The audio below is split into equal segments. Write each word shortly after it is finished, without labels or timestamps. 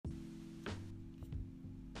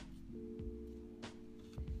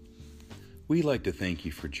We'd like to thank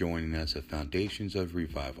you for joining us at Foundations of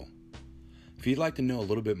Revival. If you'd like to know a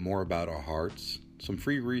little bit more about our hearts, some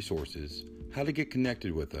free resources, how to get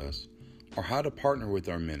connected with us, or how to partner with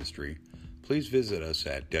our ministry, please visit us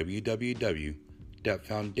at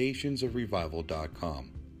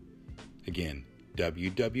www.foundationsofrevival.com. Again,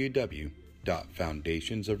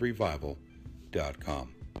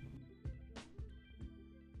 www.foundationsofrevival.com.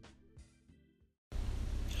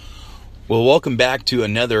 Well, welcome back to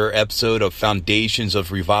another episode of Foundations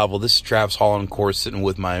of Revival. This is Travis Holland, of course, sitting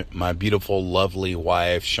with my beautiful, lovely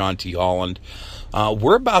wife, Shanti Holland.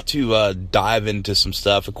 We're about to dive into some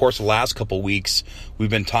stuff. Of course, the last couple of weeks, we've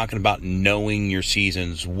been talking about knowing your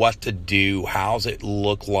seasons, what to do, how's it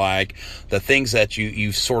look like, the things that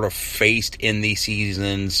you've sort of faced in these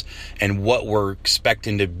seasons, and what we're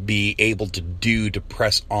expecting to be able to do to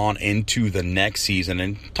press on into the next season.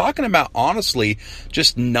 And talking about, honestly,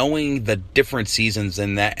 just knowing the different seasons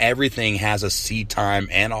and that everything has a seed time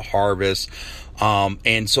and a harvest.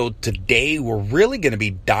 And so today we're really going to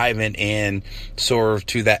be diving in sort of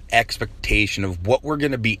to that expectation of what we're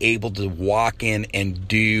going to be able to walk in and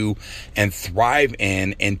do and thrive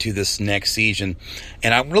in into this next season.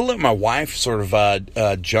 And I'm going to let my wife sort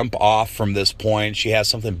of jump off from this point. She has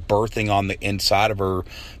something birthing on the inside of her,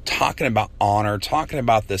 talking about honor, talking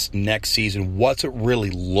about this next season. What's it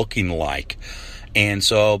really looking like? And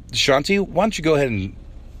so, Shanti, why don't you go ahead and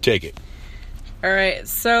take it? All right,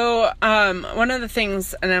 so one of the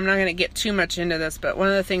things, and I'm not going to get too much into this, but one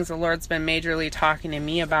of the things the Lord's been majorly talking to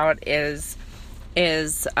me about is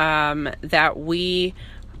that we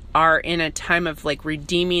are in a time of like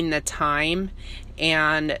redeeming the time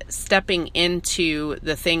and stepping into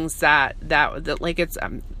the things that like it's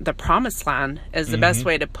the promised land is the best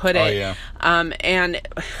way to put it. Oh, yeah. And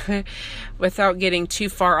without getting too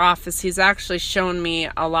far off, is he's actually shown me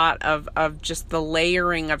a lot of just the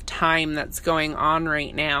layering of time that's going on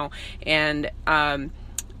right now. And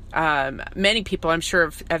many people, I'm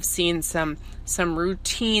sure, have seen some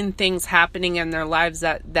routine things happening in their lives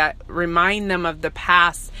that remind them of the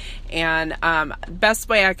past. And best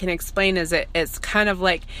way I can explain is it's kind of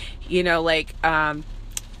like,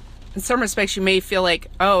 in some respects you may feel like,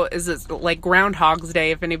 oh, is this like Groundhog's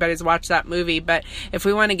Day, if anybody's watched that movie? But if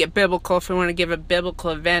we want to get biblical, if we want to give a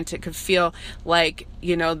biblical event, it could feel like,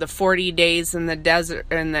 the 40 days in the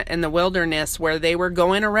desert, in the wilderness, where they were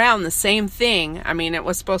going around the same thing. I mean, it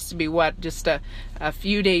was supposed to be just a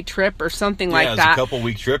few day trip or something like that. Yeah, it was a couple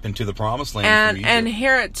week trip into the promised land. And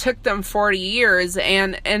here it took them 40 years.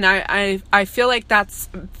 And I feel like that's,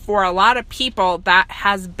 for a lot of people, that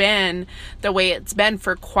has been the way it's been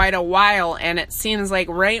for quite a while. And it seems like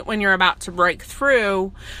right when you're about to break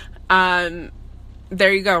through,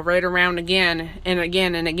 there you go, right around again and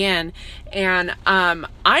again and again. And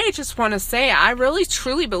I just want to say, I really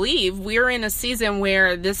truly believe we're in a season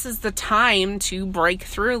where this is the time to break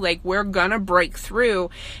through. Like, we're gonna break through.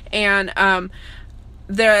 And some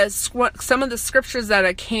of the scriptures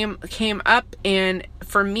that came up in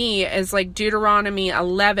for me is like Deuteronomy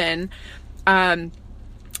 11,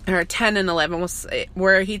 or 10 and 11,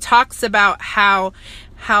 where he talks about how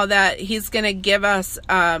that he's going to give us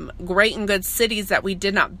great and good cities that we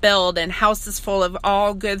did not build, and houses full of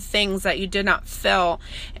all good things that you did not fill,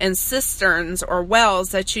 and cisterns or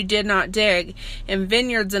wells that you did not dig, and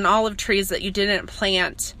vineyards and olive trees that you didn't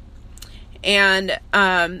plant. And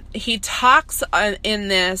he talks in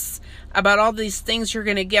this about all these things you're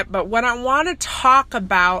going to get. But what I want to talk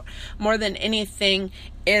about more than anything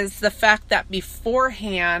is the fact that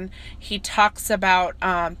beforehand he talks about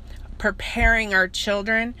preparing our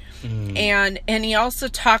children. And he also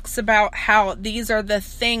talks about how these are the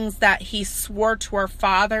things that he swore to our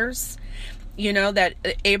fathers, that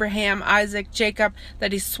Abraham, Isaac, Jacob,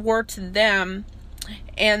 that he swore to them,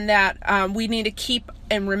 and that we need to keep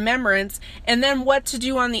in remembrance. And then what to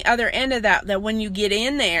do on the other end of that when you get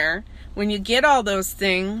in there, when you get all those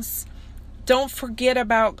things, don't forget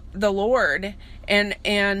about the Lord.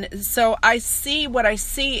 And so I see what I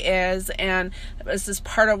see is, and this is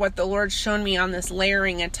part of what the Lord's shown me on this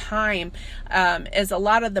layering of time, is a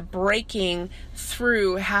lot of the breaking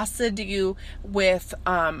through has to do with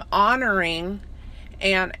honoring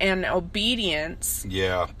and obedience.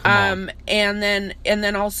 Yeah, come on. And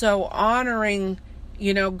then also honoring,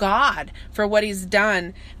 God for what he's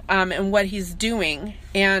done, and what he's doing,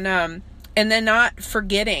 and then not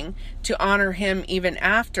forgetting to honor him even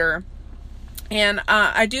after. And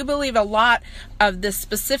I do believe a lot of this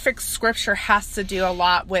specific scripture has to do a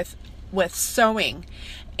lot with sowing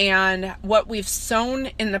and what we've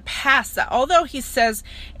sown in the past. That although he says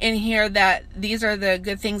in here that these are the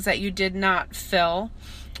good things that you did not fill,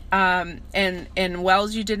 and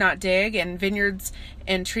wells you did not dig, and vineyards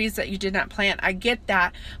and trees that you did not plant. I get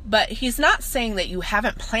that, but he's not saying that you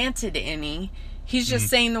haven't planted any. He's just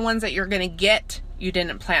saying the ones that you're going to get, you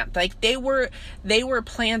didn't plant. Like they were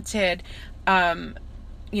planted.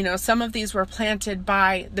 Some of these were planted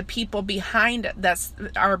by the people behind that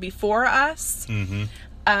are before us.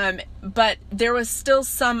 But there was still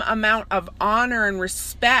some amount of honor and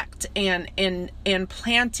respect and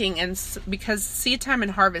planting, and because seed time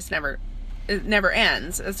and harvest never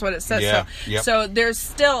ends. That's what it says. Yeah, so there's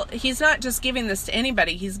still, he's not just giving this to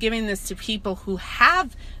anybody. He's giving this to people who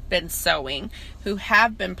have been sowing, who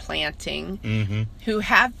have been planting, who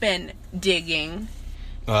have been digging.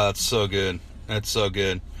 That's so good. That's so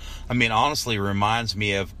good. I mean, honestly, it reminds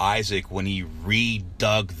me of Isaac when he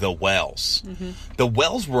redug the wells. The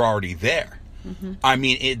wells were already there. I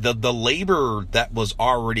mean, the labor that was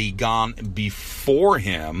already gone before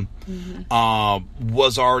him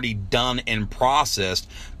was already done and processed,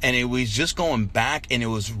 and it was just going back and it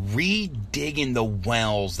was redigging the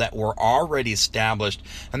wells that were already established.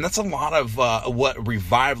 And that's a lot of what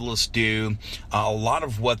revivalists do. A lot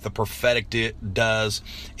of what the prophetic does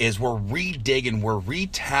is we're redigging, we're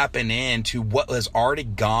re-tapping into what has already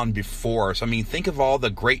gone before us. I mean, think of all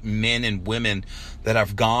the great men and women that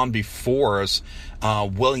have gone before us.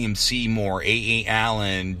 William Seymour, A.A.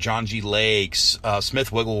 Allen, John G. Lake,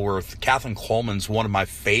 Smith Wigglesworth, Catherine Coleman's one of my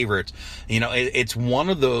favorites. It's one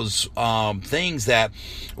of those things that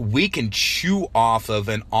we can chew off of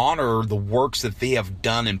and honor the works that they have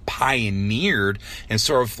done and pioneered, and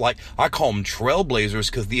sort of like, I call them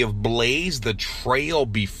trailblazers, because they have blazed the trail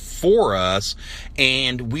before us,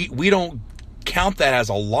 and we don't count that as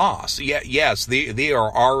a loss. Yes, they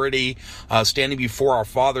are already standing before our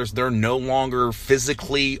fathers. They're no longer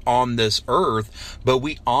physically on this earth, but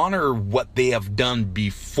we honor what they have done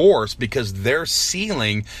before us, because their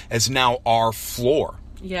ceiling is now our floor.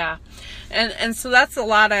 Yeah. And so that's a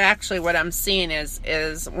lot of actually what I'm seeing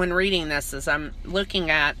is when reading this, is I'm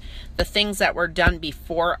looking at the things that were done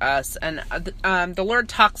before us. And the Lord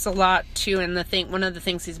talks a lot too, and one of the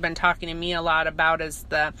things he's been talking to me a lot about is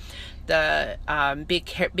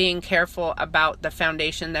being careful about the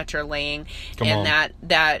foundation that you're laying,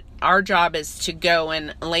 that our job is to go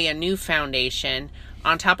and lay a new foundation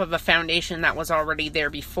on top of a foundation that was already there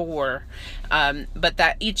before, but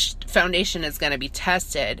that each foundation is going to be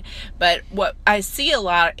tested. But what I see a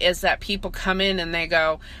lot is that people come in and they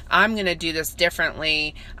go, I'm going to do this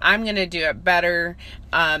differently, I'm going to do it better,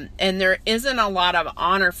 and there isn't a lot of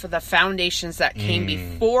honor for the foundations that came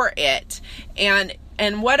before it.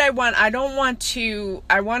 And what I want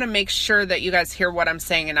to make sure that you guys hear what I'm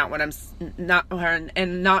saying and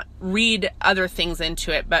not read other things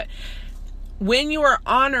into it. But when you are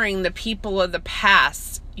honoring the people of the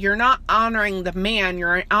past, you're not honoring the man,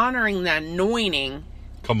 you're honoring the anointing.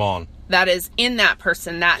 Come on. That is in that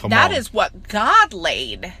person. That is what God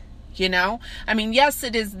laid. I mean, yes,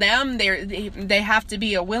 it is them. They have to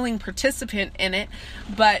be a willing participant in it.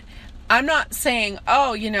 But I'm not saying,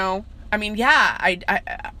 I mean, yeah,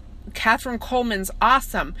 Catherine Coleman's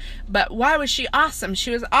awesome, but why was she awesome?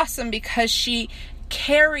 She was awesome because she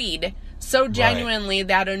carried so genuinely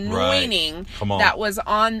that anointing that was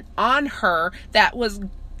on her, that was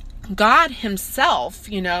God himself,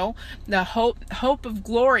 the hope of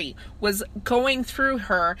glory was going through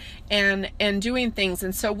her and doing things.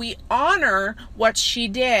 And so we honor what she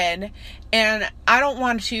did, and I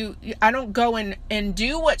don't go and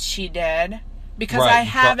do what she did, because I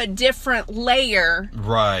have a different layer.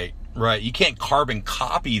 Right. You can't carbon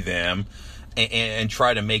copy them and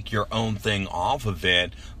try to make your own thing off of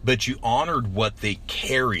it, but you honored what they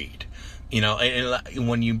carried. And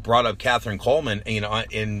when you brought up Catherine Coleman,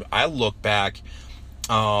 and I look back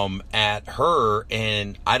at her,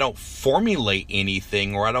 and I don't formulate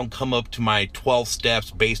anything, or I don't come up to my 12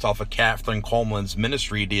 steps based off of Catherine Coleman's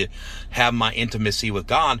ministry to have my intimacy with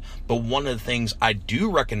God. But one of the things I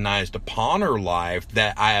do recognize upon her life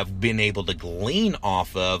that I have been able to glean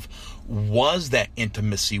off of was that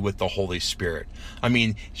intimacy with the Holy Spirit. I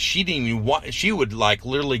mean, she didn't even want, she would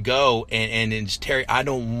literally go and Terry, I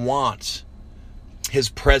don't want his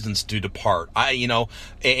presence to depart.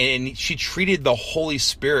 And she treated the Holy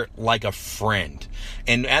Spirit like a friend.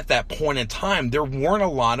 And at that point in time, there weren't a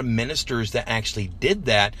lot of ministers that actually did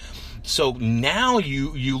that. So now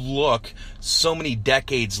you look so many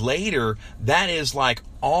decades later, that is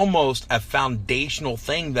almost a foundational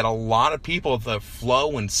thing that a lot of people that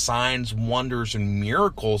flow in signs, wonders, and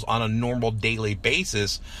miracles on a normal daily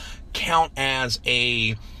basis count as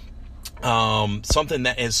a something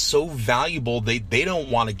that is so valuable they don't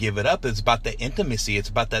want to give it up. It's about the intimacy. It's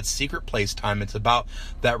about that secret place time. It's about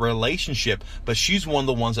that relationship. But she's one of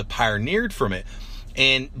the ones that pioneered from it.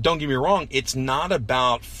 And don't get me wrong, it's not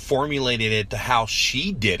about formulating it to how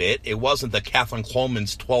she did it. It wasn't the Catherine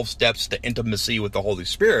Coleman's 12 steps to intimacy with the Holy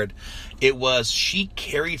Spirit. It was she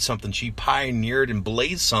carried something. She pioneered and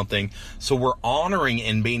blazed something. So we're honoring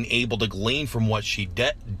and being able to glean from what she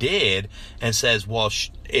did and says, well,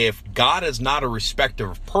 if God is not a respecter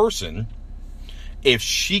of person, if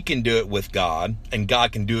she can do it with God and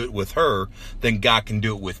God can do it with her, then God can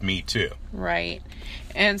do it with me too. Right.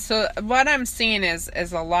 And so what I'm seeing is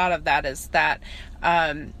a lot of that is that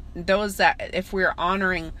those that if we're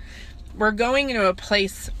honoring, we're going into a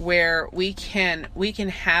place where we can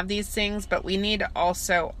have these things, but we need to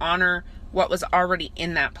also honor what was already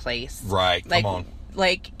in that place. Right. Come on.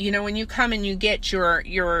 Like, you know, when you come and you get your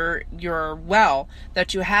well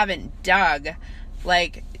that you haven't dug,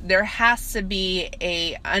 like there has to be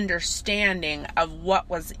a understanding of what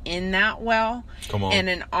was in that well. Come on. And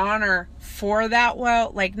an honor for that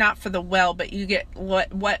well, like not for the well, but you get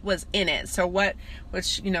what was in it. So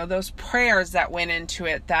which, you know, those prayers that went into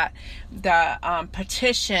it, that the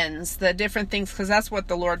petitions, the different things, because that's what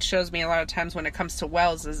the Lord shows me a lot of times when it comes to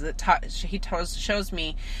wells, is that He shows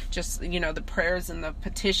me just, you know, the prayers and the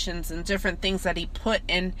petitions and different things that He put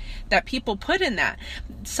in, that people put in that.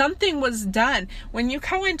 Something was done. When you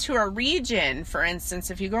go into a region, for instance,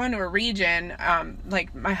 if you go into a region,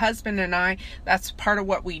 like my husband and I, that's part of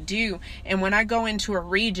what we do. And when I go into a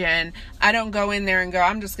region, I don't go in there and go,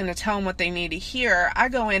 I'm just going to tell them what they need to hear. I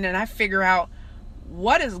go in and I figure out,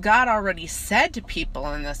 what has God already said to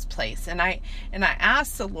people in this place? And I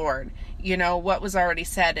ask the Lord, you know, what was already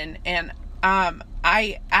said. And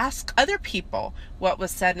I ask other people what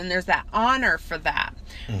was said, and there's that honor for that.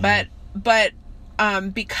 Mm-hmm. But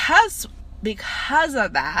because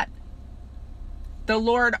of that, the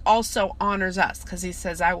Lord also honors us, because He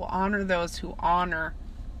says, I will honor those who honor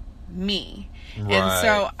me. Right. And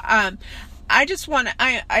so I just want to,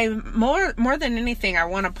 I more than anything, I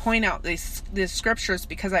want to point out these scriptures,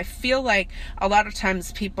 because I feel like a lot of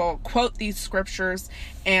times people quote these scriptures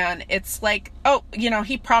and it's like, oh, you know,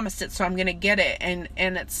 He promised it, so I'm going to get it. And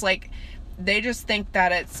it's like, they just think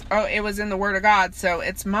that it's, oh, it was in the Word of God, so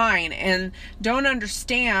it's mine, and don't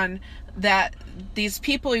understand that these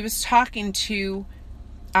people He was talking to,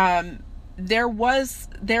 there was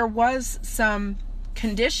some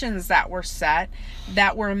conditions that were set,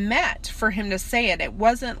 that were met for Him to say it. It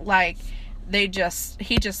wasn't like He just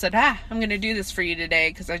said, I'm going to do this for you today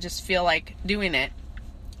because I just feel like doing it.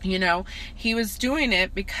 You know, He was doing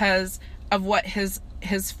it because of what his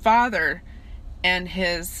father and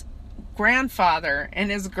his grandfather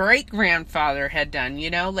and his great grandfather had done. You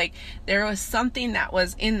know, like there was something that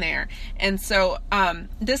was in there. And so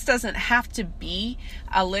this doesn't have to be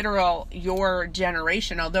a literal your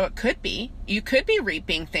generation, although it could be. You could be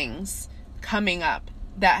reaping things coming up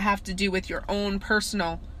that have to do with your own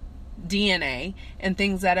personal DNA and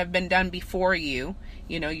things that have been done before you,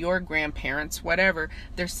 you know, your grandparents, whatever.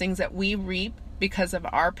 There's things that we reap because of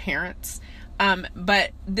our parents.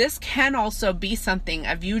 But this can also be something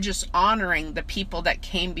of you just honoring the people that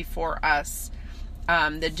came before us,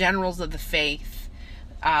 the generals of the faith,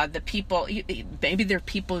 the people, maybe they're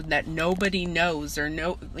people that nobody knows, or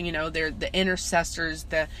you know, they're the intercessors,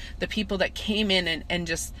 the people that came in and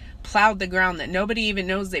just plowed the ground that nobody even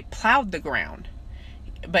knows they plowed the ground.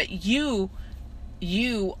 But you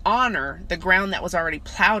honor the ground that was already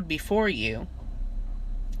plowed before you.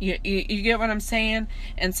 You get what I'm saying?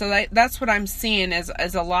 And so that's what I'm seeing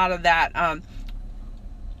as a lot of that.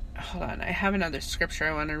 Hold on, I have another scripture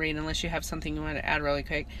I want to read, unless you have something you want to add really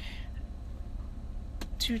quick.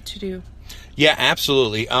 To do. Yeah,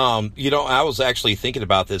 absolutely. You know, I was actually thinking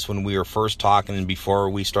about this when we were first talking and before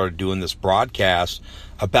we started doing this broadcast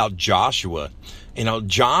about Joshua. You know,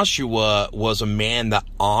 Joshua was a man that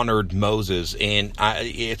honored Moses, and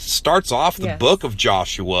it starts off the book of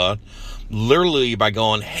Joshua literally by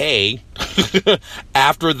going, hey,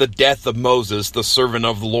 after the death of Moses, the servant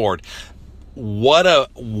of the Lord. What a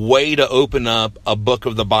way to open up a book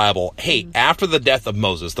of the Bible. Hey, after the death of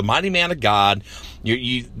Moses, the mighty man of God,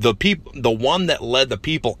 the one that led the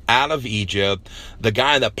people out of Egypt, the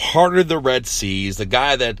guy that parted the Red Seas, the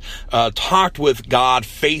guy that talked with God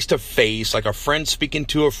face to face, like a friend speaking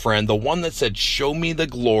to a friend, the one that said, show me the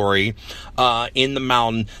glory in the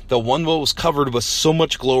mountain, the one that was covered with so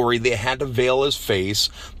much glory they had to veil his face,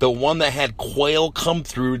 the one that had quail come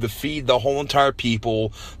through to feed the whole entire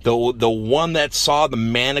people, the one one that saw the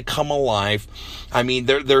manna come alive. I mean,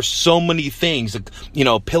 there's so many things,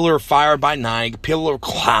 pillar of fire by night, pillar of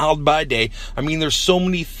cloud by day. I mean, there's so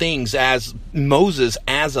many things as Moses,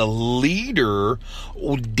 as a leader,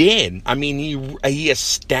 did. I mean, he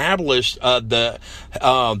established of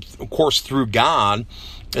course, through God,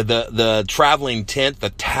 the traveling tent, the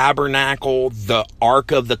tabernacle, the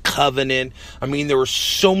Ark of the Covenant. I mean, there were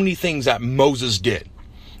so many things that Moses did.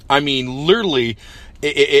 I mean, literally,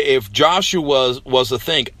 if Joshua was to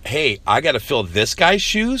think, hey, I got to fill this guy's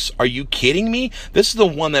shoes. Are you kidding me? This is the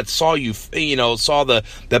one that saw you, saw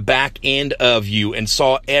the back end of you and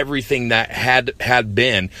saw everything that had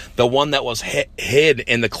been, the one that was hid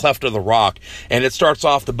in the cleft of the rock. And it starts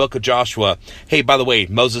off the book of Joshua. Hey, by the way,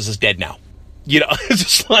 Moses is dead now. It's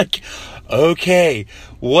just like, okay,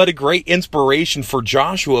 what a great inspiration for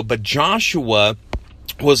Joshua. But Joshua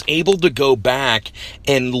was able to go back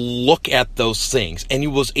and look at those things, and he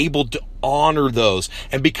was able to honor those.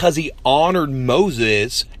 And because he honored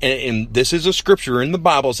Moses, and this is a scripture in the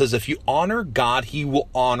Bible, it says, if you honor God, he will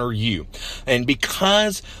honor you. And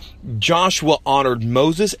because Joshua honored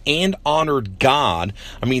Moses and honored God,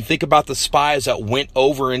 I mean, think about the spies that went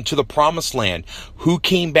over into the promised land. Who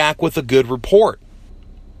came back with a good report?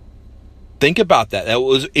 Think about that.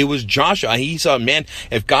 It was Joshua. He said, man,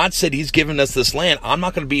 if God said he's given us this land, I'm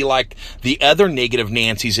not going to be like the other negative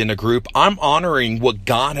Nancys in the group. I'm honoring what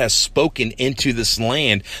God has spoken into this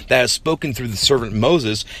land, that has spoken through the servant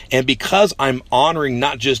Moses. And because I'm honoring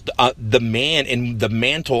not just the man and the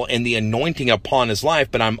mantle and the anointing upon his life,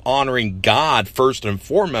 but I'm honoring God first and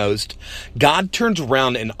foremost, God turns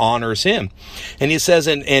around and honors him. And he says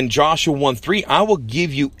in Joshua 1:3, I will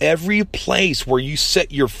give you every place where you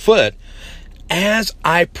set your foot, as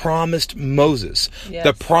I promised Moses. Yes.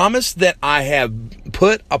 The promise that I have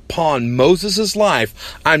put upon Moses'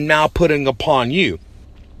 life, I'm now putting upon you.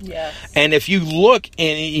 Yes. And if you look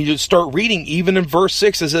and you start reading, even in verse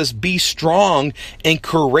 6, it says, be strong and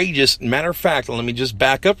courageous. Matter of fact, let me just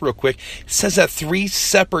back up real quick. It says that 3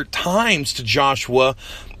 separate times to Joshua.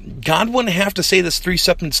 God wouldn't have to say this 3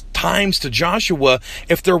 separate times to Joshua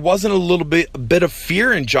if there wasn't a bit of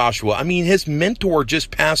fear in Joshua. I mean, his mentor just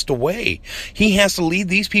passed away. He has to lead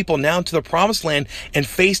these people now into the promised land and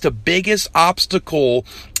face the biggest obstacle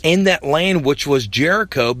in that land, which was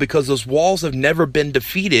Jericho, because those walls have never been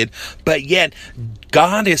defeated. But yet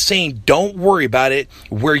God is saying, don't worry about it.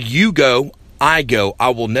 Where you go, I go.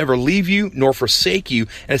 I will never leave you nor forsake you.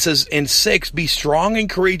 And it says in 6, be strong and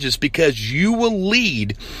courageous, because you will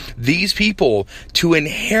lead these people to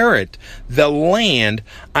inherit the land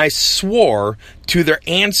I swore to their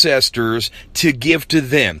ancestors to give to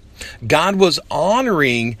them. God was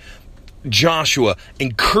honoring Joshua,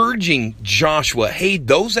 encouraging Joshua, hey,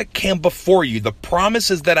 those that came before you, the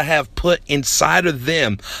promises that I have put inside of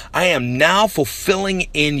them, I am now fulfilling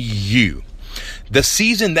in you. The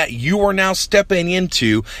season that you are now stepping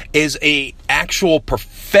into is a actual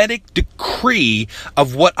prophetic decree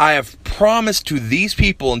of what I have promised to these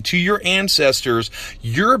people and to your ancestors.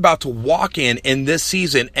 You're about to walk in this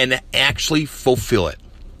season and actually fulfill it.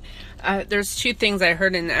 There's 2 things I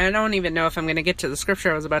heard, and I don't even know if I'm going to get to the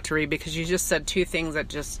scripture I was about to read, because you just said 2 things that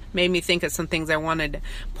just made me think of some things I wanted to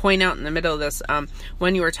point out in the middle of this.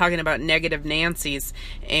 When you were talking about negative Nancys,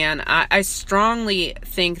 and I strongly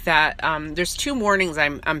think that there's 2 warnings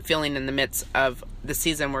I'm feeling in the midst of the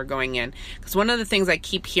season we're going in. Because one of the things I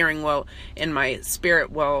keep hearing in my spirit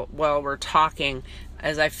while we're talking,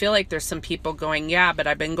 as I feel like there's some people going, yeah, but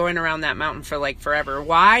I've been going around that mountain for like forever.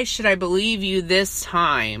 Why should I believe you this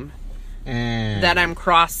time that I'm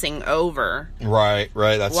crossing over? Right.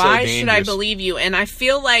 That's so dangerous. Why should I believe you? And I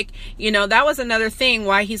feel like, that was another thing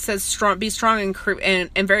why he says be strong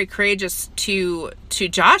and very courageous to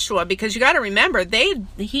Joshua, because you got to remember,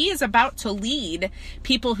 he is about to lead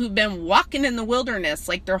people who've been walking in the wilderness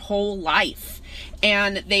like their whole life.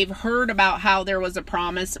 And they've heard about how there was a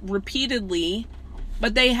promise repeatedly,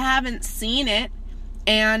 but they haven't seen it,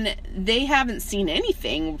 and they haven't seen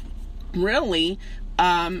anything really.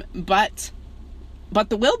 But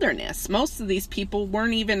the wilderness. Most of these people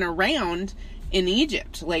weren't even around in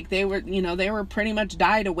Egypt. Like they were pretty much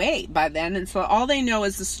died away by then. And so all they know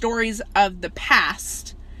is the stories of the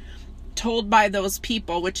past told by those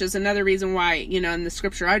people, which is another reason why, in the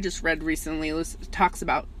scripture I just read recently, it talks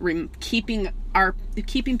about keeping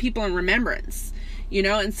people in remembrance.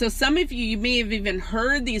 And so some of you may have even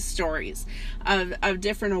heard these stories of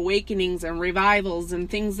different awakenings and revivals and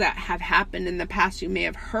things that have happened in the past. You may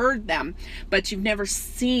have heard them, but you've never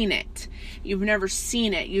seen it. You've never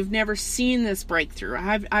seen it. You've never seen this breakthrough.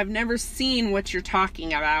 I've never seen what you're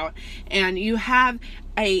talking about. And you have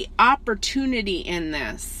a opportunity in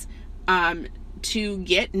this to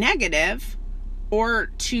get negative, or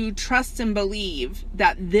to trust and believe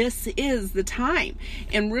that this is the time.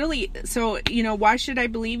 And really, so, why should I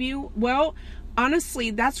believe you? Well,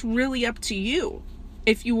 honestly, that's really up to you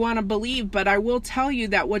if you want to believe. But I will tell you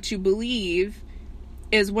that what you believe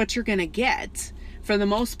is what you're going to get for the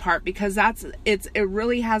most part, because it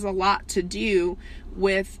really has a lot to do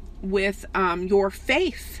with your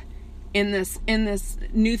faith in this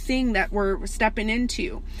new thing that we're stepping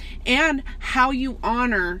into, and how you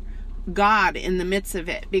honor God in the midst of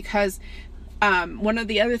it. Because one of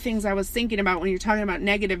the other things I was thinking about when you're talking about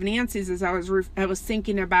negative Nancy's is I was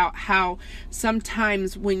thinking about how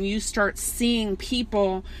sometimes when you start seeing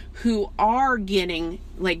people who are getting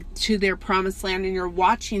like to their promised land, and you're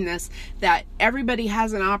watching this, that everybody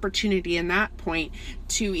has an opportunity in that point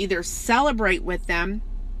to either celebrate with them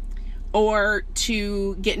or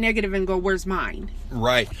to get negative and go, where's mine?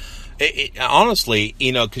 Right. Honestly,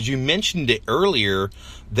 because you mentioned it earlier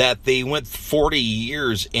that they went 40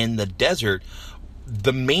 years in the desert.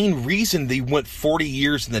 The main reason they went 40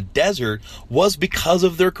 years in the desert was because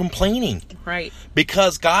of their complaining. Right.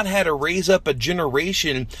 Because God had to raise up a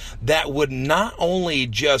generation that would not only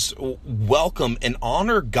just welcome and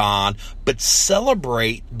honor God, but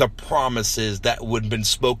celebrate the promises that would have been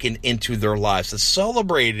spoken into their lives. That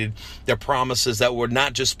celebrated the promises that were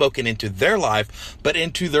not just spoken into their life, but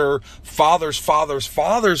into their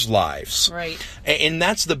fathers' lives. Right. And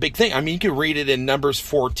that's the big thing. I mean, you can read it in Numbers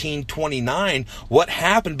 14:29. What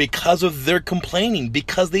happened because of their complaining?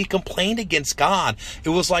 Because they complained against God. It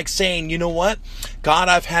was like saying, you know what? God,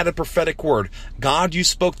 I've had a prophetic word. God, you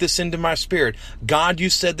spoke this into my spirit. God,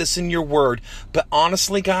 you said this in your word. But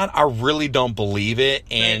honestly, God, I really don't believe it.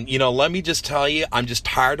 And, let me just tell you, I'm just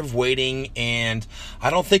tired of waiting, and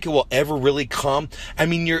I don't think it will ever really come. I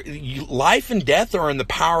mean, life and death are in the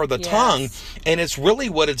power of the tongue. And it's really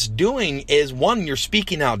what it's doing is, one, you're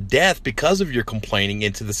speaking out death because of your complaining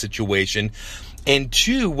into the situation. And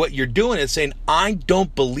two, what you're doing is saying, I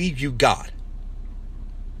don't believe you, God.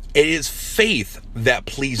 It is faith that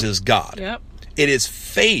pleases God. Yep. It is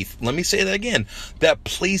faith, let me say that again, that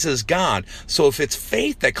pleases God. So if it's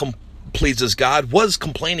faith that pleases God, what does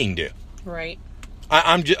complaining do? Right.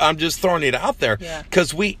 I'm just throwing it out there.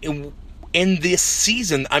 Because in this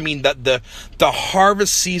season, I mean, the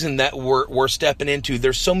harvest season that we're stepping into,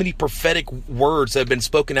 there's so many prophetic words that have been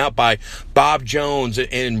spoken out by Bob Jones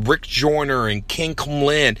and Rick Joyner and King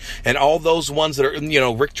Cumlin and all those ones that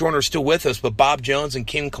are, Rick Joyner is still with us, but Bob Jones and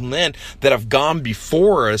King Cumlin that have gone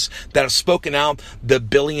before us, that have spoken out the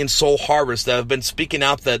billion soul harvest, that have been speaking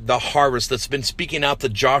out the harvest, that's been speaking out the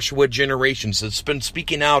Joshua generations, that's been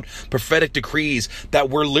speaking out prophetic decrees that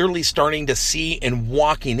we're literally starting to see and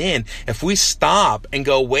walking in. If we stop and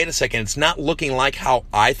go, wait a second, it's not looking like how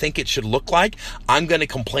I think it should look like, I'm going to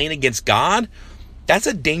complain against God, that's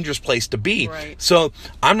a dangerous place to be. Right. So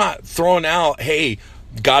I'm not throwing out, hey,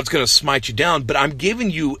 God's going to smite you down, but I'm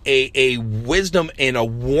giving you a wisdom and a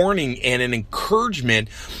warning and an encouragement.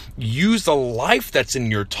 Use the life that's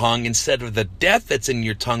in your tongue instead of the death that's in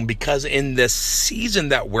your tongue, because in this season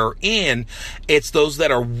that we're in, it's those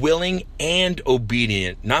that are willing and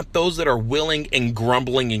obedient, not those that are willing and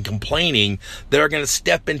grumbling and complaining, that are going to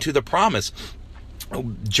step into the promise.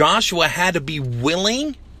 Joshua had to be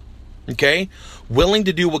willing, willing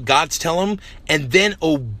to do what God's telling him, and then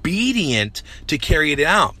obedient to carry it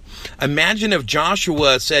out. Imagine if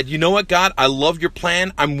Joshua said, you know what, God, I love your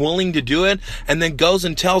plan, I'm willing to do it, and then goes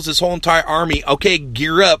and tells his whole entire army, okay,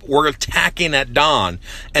 gear up, we're attacking at dawn,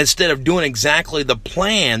 instead of doing exactly the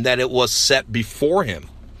plan that it was set before him.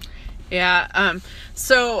 Yeah,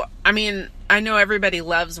 so, I mean, I know everybody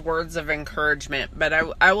loves words of encouragement, but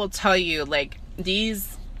I will tell you, like,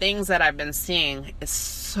 these things that I've been seeing is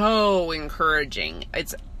so encouraging.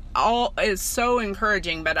 It's so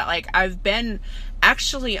encouraging, but like I've been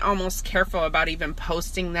actually almost careful about even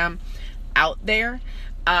posting them out there,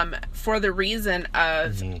 for the reason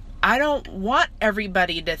of I don't want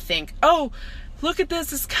everybody to think, oh, look at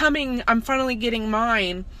this, is coming, I'm finally getting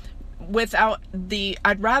mine,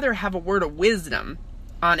 I'd rather have a word of wisdom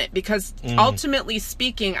on it, because ultimately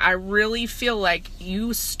speaking, I really feel like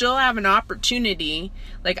you still have an opportunity.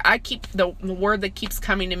 Like the word that keeps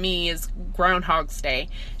coming to me is Groundhog's Day.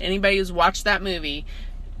 Anybody who's watched that movie,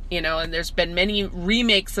 and there's been many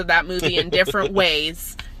remakes of that movie in different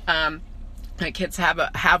ways. My kids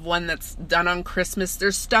have one that's done on Christmas.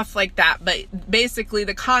 There's stuff like that, but basically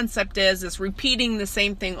the concept is repeating the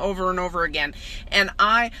same thing over and over again. And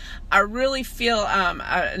I really feel,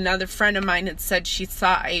 another friend of mine had said she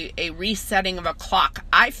saw a resetting of a clock.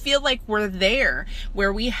 I feel like we're there,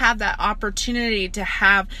 where we have that opportunity to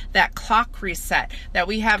have that clock reset, that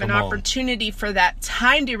we have an opportunity for that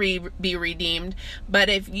time to be redeemed. But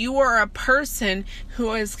if you are a person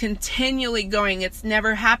who is continually going, it's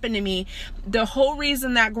never happened to me, the whole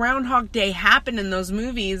reason that Groundhog Day happened in those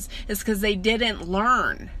movies is because they didn't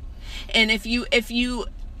learn. And if you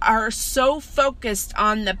are so focused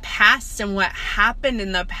on the past and what happened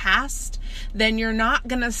in the past, then you're not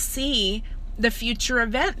going to see the future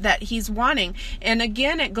event that he's wanting. And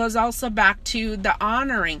again, it goes also back to the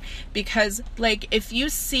honoring, because like if you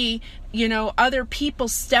see, other people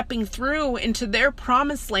stepping through into their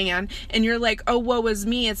promised land and you're like, oh, woe is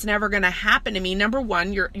me, it's never going to happen to me. Number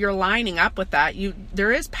one, you're lining up with that.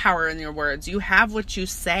 There is power in your words. You have what you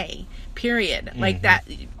say, period. Mm-hmm. Like that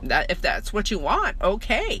if that's what you want,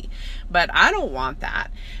 okay. But I don't want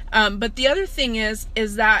that. But the other thing is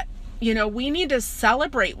that, we need to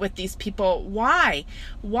celebrate with these people. Why?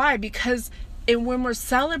 Because when we're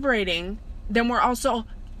celebrating, then we're also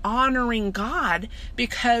honoring God,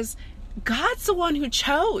 because God's the one who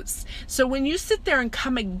chose. So when you sit there and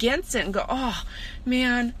come against it and go, oh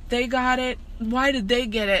man, they got it, why did they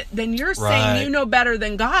get it? Then you're saying you know better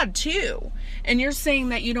than God too. And you're saying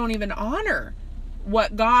that you don't even honor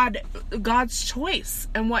what God's choice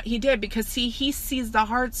and what he did, because he sees the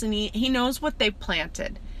hearts, and he knows what they've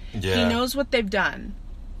planted. Yeah. He knows what they've done.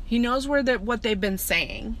 He knows what they've been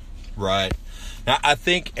saying. Right. Now, I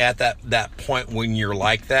think at that point when you're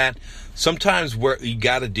like that, sometimes what you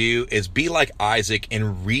got to do is be like Isaac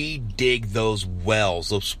and re-dig those wells,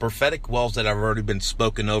 those prophetic wells that have already been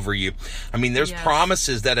spoken over you. I mean, there's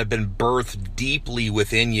promises that have been birthed deeply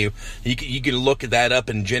within you. You can look that up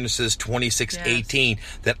in Genesis 26:18,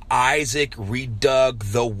 that Isaac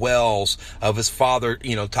redug the wells of his father,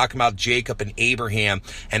 talking about Jacob and Abraham.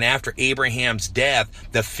 And after Abraham's death,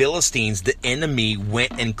 the Philistines, the enemy,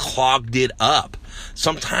 went and clogged it up.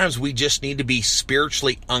 Sometimes we just need to be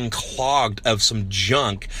spiritually unclogged of some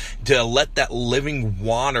junk to let that living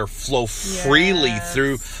water flow freely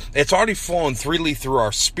through. It's already flowing freely through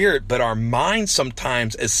our spirit, but our mind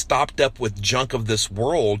sometimes is stopped up with junk of this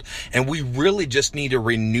world, and we really just need to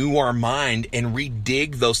renew our mind and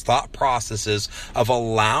redig those thought processes of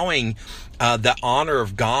allowing the honor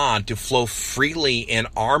of God to flow freely in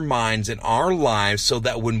our minds and our lives, so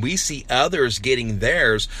that when we see others getting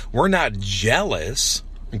theirs, we're not jealous.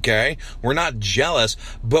 Okay? We're not jealous,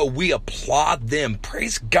 but we applaud them.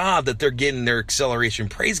 Praise God that they're getting their acceleration.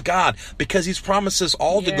 Praise God, because He's promised us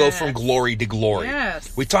all to go from glory to glory.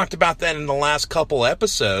 Yes. We talked about that in the last couple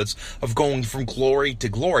episodes of going from glory to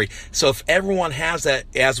glory. So if everyone has that,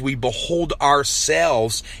 as we behold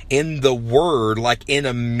ourselves in the Word, like in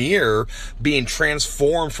a mirror, being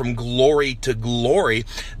transformed from glory to glory,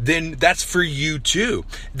 then that's for you too.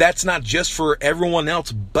 That's not just for everyone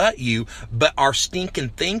else but you, but our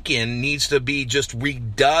stinking thinking needs to be just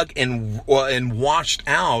redug and washed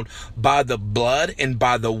out by the blood and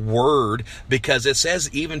by the Word, because it says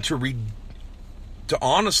even to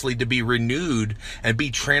be renewed and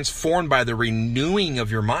be transformed by the renewing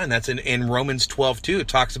of your mind. That's in Romans 12:2. It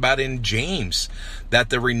talks about in James that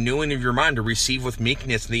the renewing of your mind, to receive with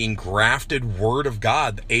meekness the engrafted Word of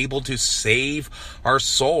God, able to save our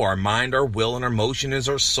soul. Our mind, our will, and our motion is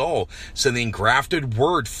our soul. So the engrafted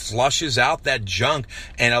Word flushes out that junk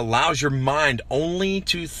and allows your mind only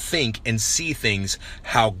to think and see things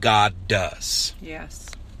how God does.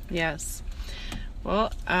 Yes.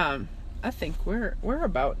 Well, I think we're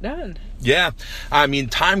about done. Yeah. I mean,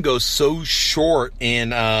 time goes so short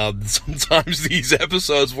in sometimes these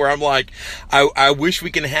episodes where I'm like, I wish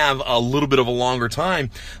we can have a little bit of a longer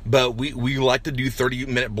time, but we like to do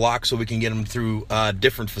 30-minute blocks so we can get them through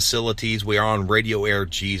different facilities. We are on Radio Air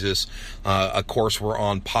Jesus. Of course, we're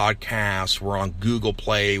on podcasts. We're on Google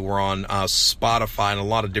Play. We're on Spotify and a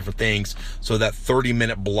lot of different things. So that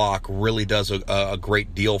 30-minute block really does a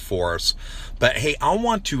great deal for us. But hey, I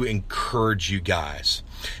want to encourage you guys.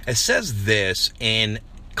 It says this in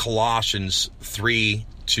Colossians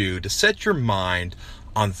 3:2, to set your mind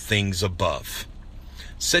on things above.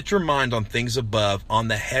 Set your mind on things above, on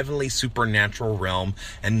the heavenly supernatural realm,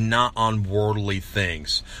 and not on worldly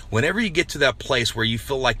things. Whenever you get to that place where you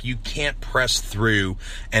feel like you can't press through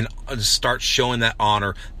and start showing that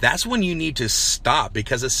honor, that's when you need to stop,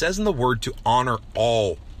 because it says in the Word to honor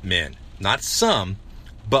all men. Not some,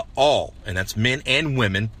 but all. And that's men and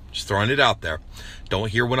women. Just throwing it out there. Don't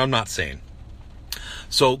hear what I'm not saying.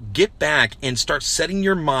 So get back and start setting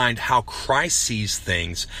your mind how Christ sees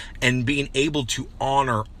things and being able to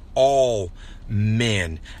honor all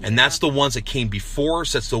men. And that's the ones that came before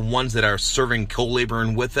us. That's the ones that are serving,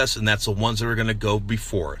 co-laboring with us. And that's the ones that are going to go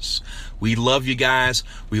before us. We love you guys.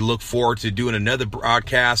 We look forward to doing another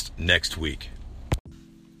broadcast next week.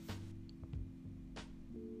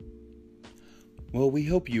 Well, we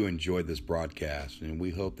hope you enjoyed this broadcast, and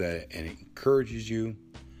we hope that it encourages you,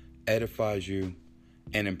 edifies you,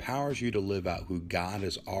 and empowers you to live out who God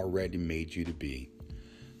has already made you to be.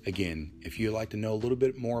 Again, if you'd like to know a little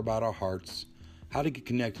bit more about our hearts, how to get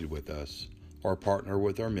connected with us, or partner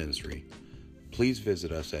with our ministry, please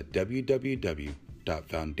visit us at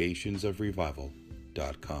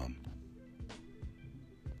www.foundationsofrevival.com.